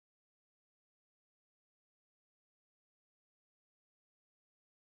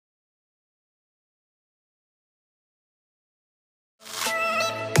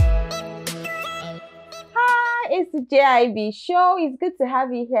It's the JIB show. It's good to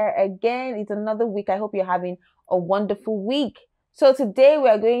have you here again. It's another week. I hope you're having a wonderful week. So today we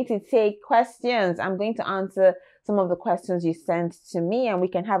are going to take questions. I'm going to answer some of the questions you sent to me and we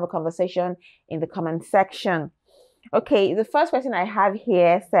can have a conversation in the comment section. Okay, the first question I have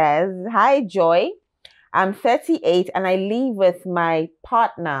here says, "Hi Joy, I'm 38 and I live with my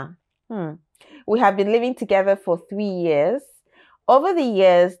partner. We have been living together for 3 years. Over the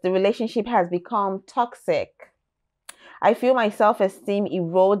years, the relationship has become toxic. I feel my self-esteem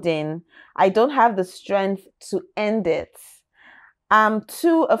eroding. I don't have the strength to end it. I'm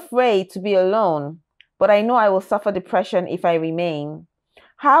too afraid to be alone, but I know I will suffer depression if I remain.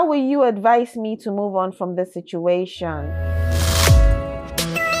 How will you advise me to move on from this situation?"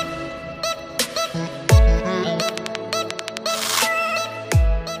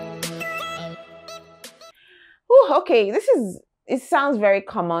 Ooh, okay, it sounds very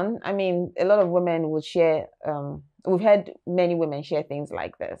common. I mean, a lot of women would share, we've heard many women share things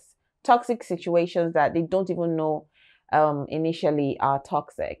like this. Toxic situations that they don't even know initially are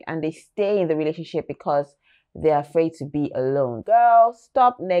toxic, and they stay in the relationship because they're afraid to be alone. Girl,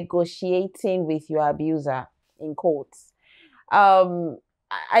 stop negotiating with your abuser, in quotes.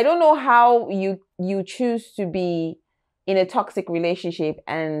 I don't know how you choose to be in a toxic relationship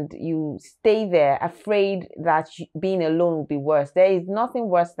and you stay there afraid that being alone will be worse. There is nothing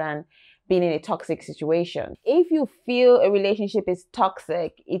worse than being in a toxic situation. If you feel a relationship is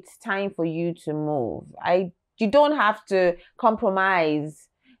toxic, it's time for you to move. You don't have to compromise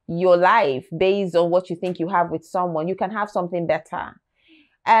your life based on what you think you have with someone. You can have something better.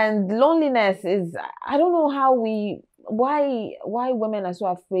 And loneliness is, I don't know why women are so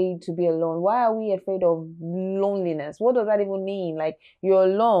afraid to be alone. Why are we afraid of loneliness? What does that even mean? Like, you're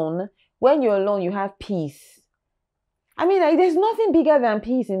alone. When you're alone, you have peace. I mean, like, there's nothing bigger than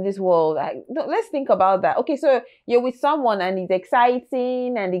peace in this world. Let's think about that. Okay, so you're with someone and it's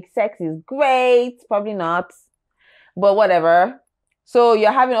exciting and the sex is great. Probably not, but whatever. So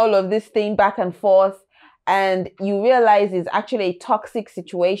you're having all of this thing back and forth and you realize it's actually a toxic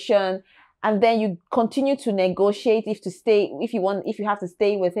situation. And then you continue to negotiate if you have to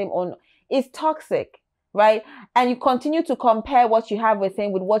stay with him on. It's toxic, right? And you continue to compare what you have with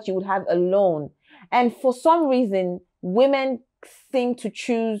him with what you would have alone. And for some reason, women seem to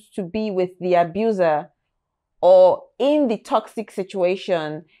choose to be with the abuser or in the toxic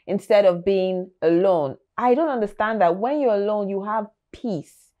situation instead of being alone. I don't understand that. When you're alone, you have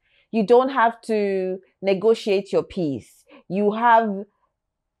peace. You don't have to negotiate your peace. You have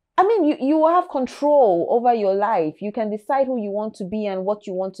control over your life. You can decide who you want to be and what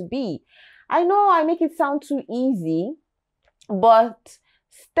you want to be. I know I make it sound too easy, but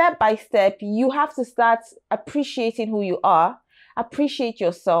step by step, you have to start appreciating who you are, appreciate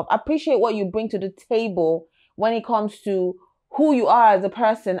yourself, appreciate what you bring to the table when it comes to who you are as a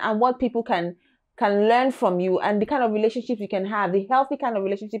person and what people can learn from you and the kind of relationships you can have, the healthy kind of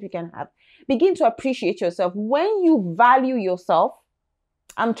relationship you can have. Begin to appreciate yourself. When you value yourself,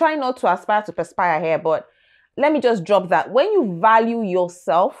 I'm trying not to aspire to perspire here, but let me just drop that. When you value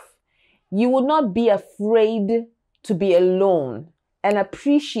yourself, you will not be afraid to be alone and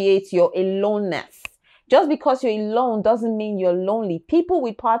appreciate your aloneness. Just because you're alone doesn't mean you're lonely. People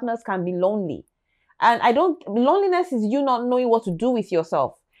with partners can be lonely. And loneliness is you not knowing what to do with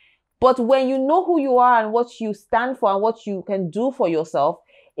yourself. But when you know who you are and what you stand for and what you can do for yourself,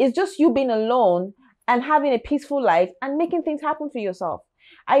 it's just you being alone and having a peaceful life and making things happen for yourself.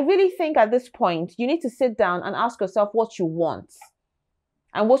 I really think at this point, you need to sit down and ask yourself what you want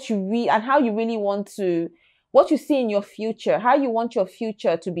and and how you really want to, what you see in your future, how you want your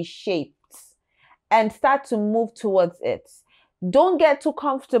future to be shaped, and start to move towards it. Don't get too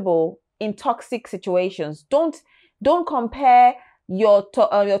comfortable in toxic situations. Don't compare your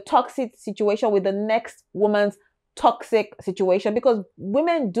toxic situation with the next woman's toxic situation, because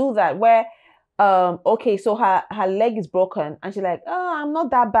women do that where okay, so her leg is broken and she's like, oh, I'm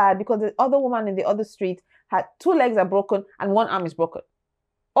not that bad because the other woman in the other street had 2 legs are broken and 1 arm is broken.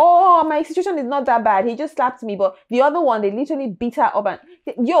 Oh, my situation is not that bad. He just slapped me, but the other one, they literally beat her up. And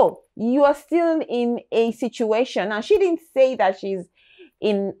you are still in a situation. Now, she didn't say that she's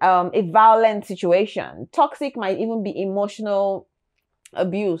in a violent situation. Toxic might even be emotional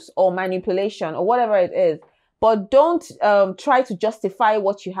abuse or manipulation or whatever it is. But don't try to justify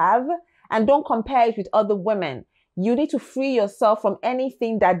what you have. And don't compare it with other women. You need to free yourself from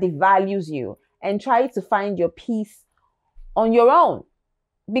anything that devalues you and try to find your peace on your own.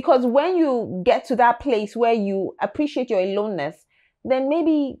 Because when you get to that place where you appreciate your aloneness, then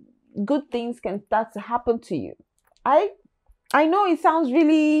maybe good things can start to happen to you. I know it sounds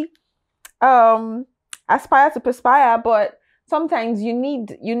really aspire to perspire, but sometimes you need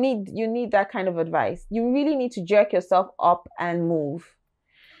that kind of advice. You really need to jerk yourself up and move.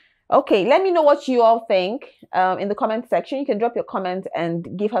 Okay, let me know what you all think in the comment section. You can drop your comment and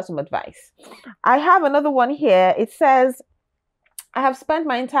give her some advice. I have another one here. It says, I have spent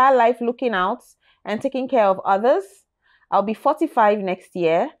my entire life looking out and taking care of others. I'll be 45 next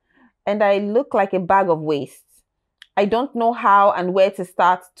year and I look like a bag of waste. I don't know how and where to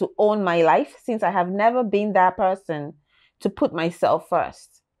start to own my life since I have never been that person to put myself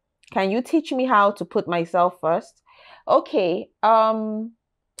first. Can you teach me how to put myself first? Okay,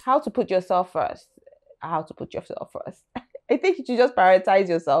 how to put yourself first. How to put yourself first. I think you should just prioritize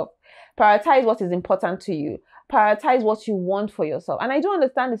yourself. Prioritize what is important to you. Prioritize what you want for yourself. And I do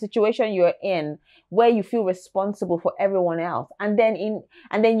understand the situation you're in where you feel responsible for everyone else. And then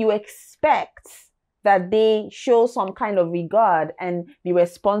you expect that they show some kind of regard and be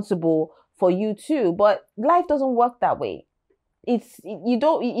responsible for you too. But life doesn't work that way.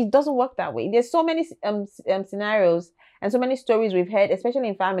 It doesn't work that way. There's so many scenarios and so many stories we've heard, especially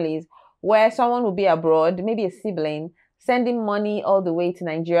in families, where someone will be abroad, maybe a sibling, sending money all the way to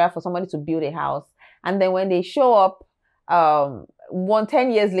Nigeria for somebody to build a house. And then when they show up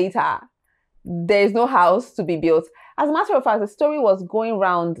 10 years later, there is no house to be built. As a matter of fact, the story was going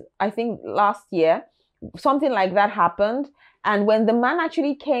around, I think last year, something like that happened. And when the man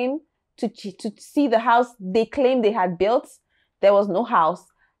actually came to see the house they claimed they had built, there was no house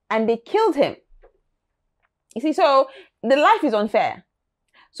and they killed him. You see, so the life is unfair.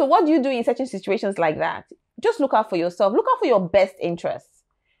 So what do you do in certain situations like that? Just look out for yourself. Look out for your best interests.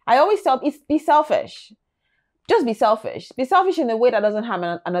 I always tell people, be selfish. Just be selfish. Be selfish in a way that doesn't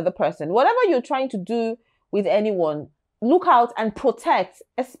harm another person. Whatever you're trying to do with anyone, look out and protect,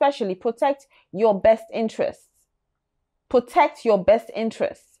 especially protect your best interests. Protect your best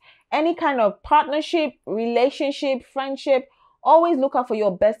interests. Any kind of partnership, relationship, friendship, always look out for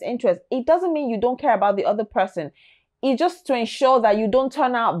your best interest. It doesn't mean you don't care about the other person. It's just to ensure that you don't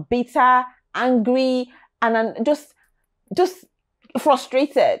turn out bitter, angry, and just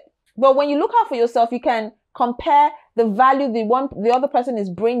frustrated. But when you look out for yourself, you can compare the value the other person is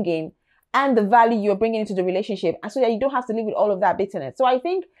bringing and the value you're bringing into the relationship, and so that you don't have to live with all of that bitterness. So I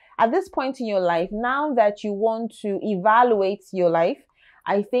think at this point in your life, now that you want to evaluate your life,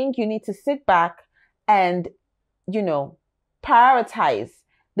 I think you need to sit back and, prioritize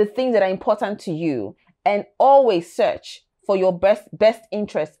the things that are important to you and always search for your best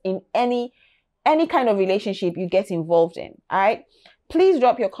interest in any kind of relationship you get involved in. All right. Please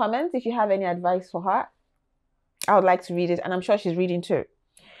drop your comments if you have any advice for her. I would like to read it, and I'm sure she's reading too.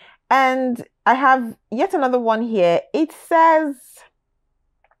 And I have yet another one here. It says,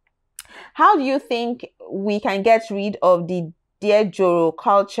 how do you think we can get rid of the Dear Joro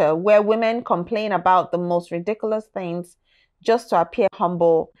culture where women complain about the most ridiculous things just to appear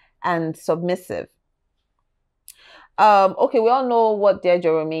humble and submissive? Okay, we all know what Dear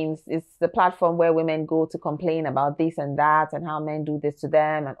Joro means. It's the platform where women go to complain about this and that and how men do this to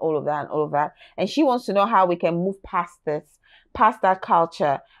them and all of that and all of that. And she wants to know how we can move past that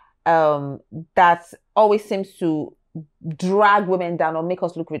culture that always seems to drag women down or make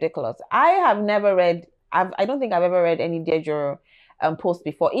us look ridiculous. I don't think I've ever read any Dear Joro post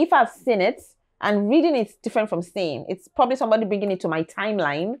before. If I've seen it, and reading it's different from seeing. It's probably somebody bringing it to my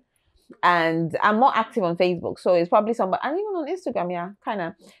timeline. And I'm more active on Facebook, so it's probably somebody, and even on Instagram, yeah, kind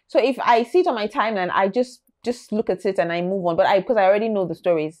of. So if I see it on my timeline, I just look at it and I move on. But because I already know the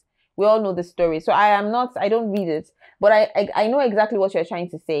stories, we all know the story. So I don't read it, but I know exactly what you're trying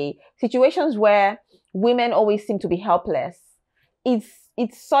to say. Situations where women always seem to be helpless. It's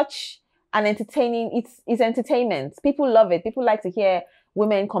such an entertaining. It's entertainment. People love it. People like to hear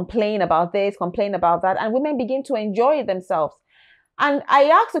women complain about this, complain about that, and women begin to enjoy it themselves. And I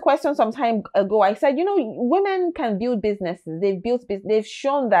asked a question some time ago. I said, women can build businesses. They've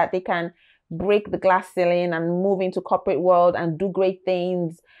shown that they can break the glass ceiling and move into corporate world and do great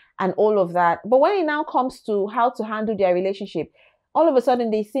things and all of that. But when it now comes to how to handle their relationship, all of a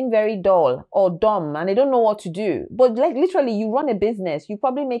sudden they seem very dull or dumb and they don't know what to do. But like literally, you run a business, you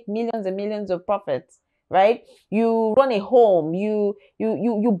probably make millions and millions of profits, right? You run a home, you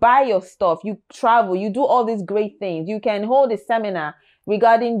buy your stuff, you travel, you do all these great things. You can hold a seminar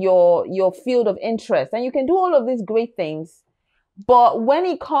regarding your field of interest, and you can do all of these great things. But when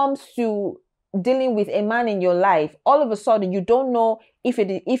it comes to dealing with a man in your life, all of a sudden you don't know if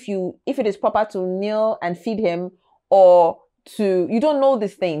it is proper to kneel and feed him, or you don't know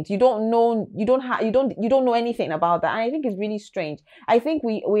these things. You don't know anything about that. And I think it's really strange. I think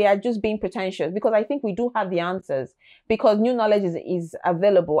we are just being pretentious, because I think we do have the answers, because new knowledge is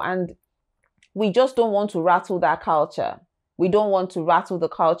available. And We just don't want to rattle that culture. We don't want to rattle the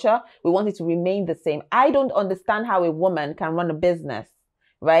culture. We want it to remain the same. I don't understand how a woman can run a business,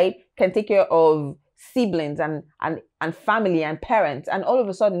 right? Can take care of siblings and family and parents. And all of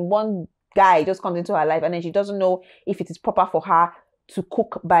a sudden, one guy just comes into her life and then she doesn't know if it is proper for her to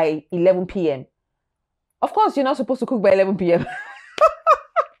cook by 11 p.m. Of course, you're not supposed to cook by 11 p.m.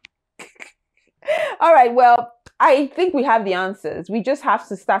 All right, well, I think we have the answers. We just have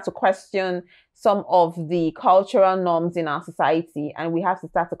to start to question some of the cultural norms in our society, and we have to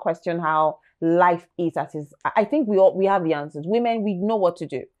start to question how life is as is. I think we have the answers. Women, we know what to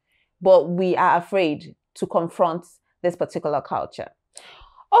do, but we are afraid to confront this particular culture.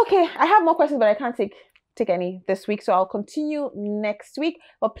 Okay, I have more questions, but I can't take any this week, so I'll continue next week.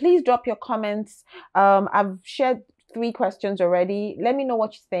 But please drop your comments. I've shared 3 questions already. Let me know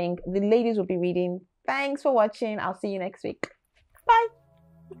what you think. The ladies will be reading. Thanks for watching. I'll see you next week. Bye.